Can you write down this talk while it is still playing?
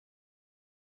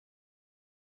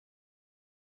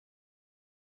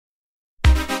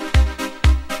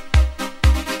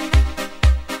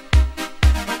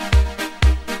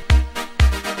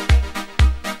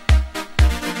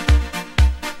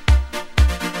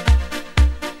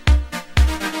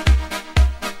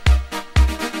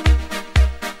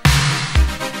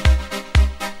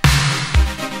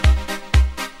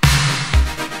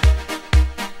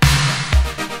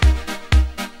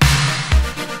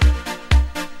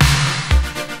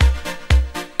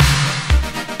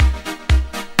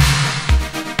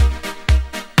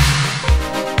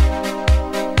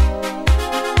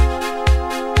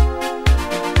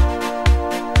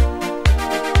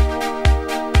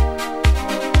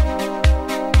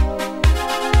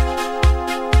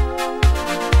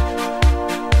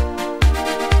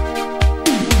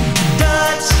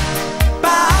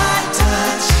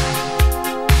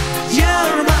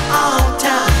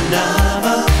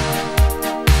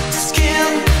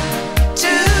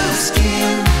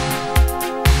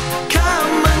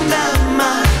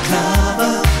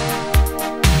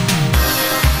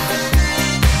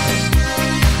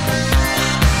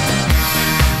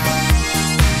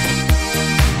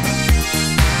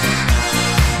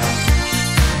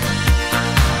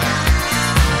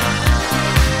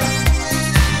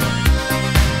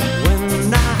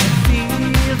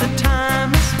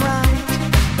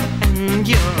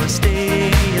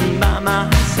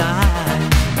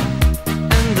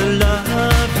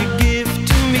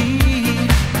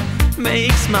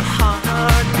my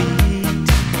heart beat.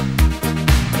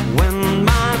 When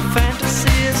my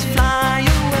fantasies fly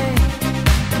away,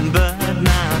 but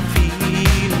my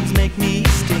feelings make me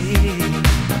stay.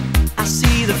 I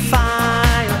see the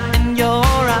fire in your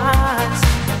eyes,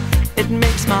 it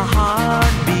makes my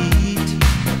heart beat.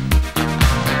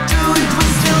 Do it, we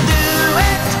still do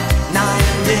it, night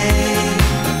and day.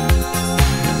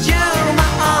 You're my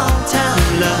all-time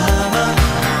lover.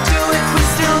 Do it, we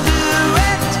still do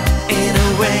it, in a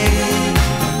way,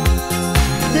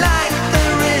 like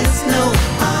there is no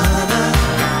other.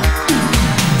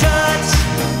 Touch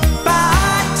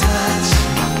by touch,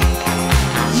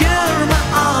 you're my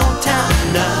all-time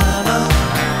lover.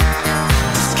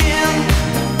 Skin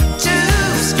to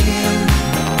skin,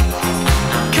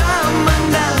 come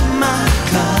under my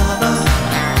cover.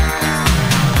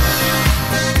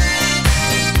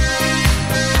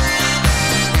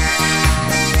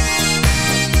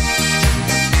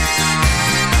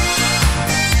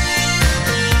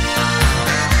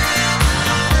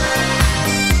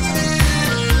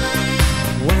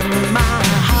 When my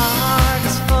heart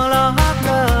is full of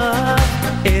love,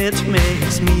 it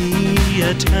makes me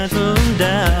a turtle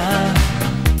dove.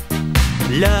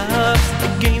 Love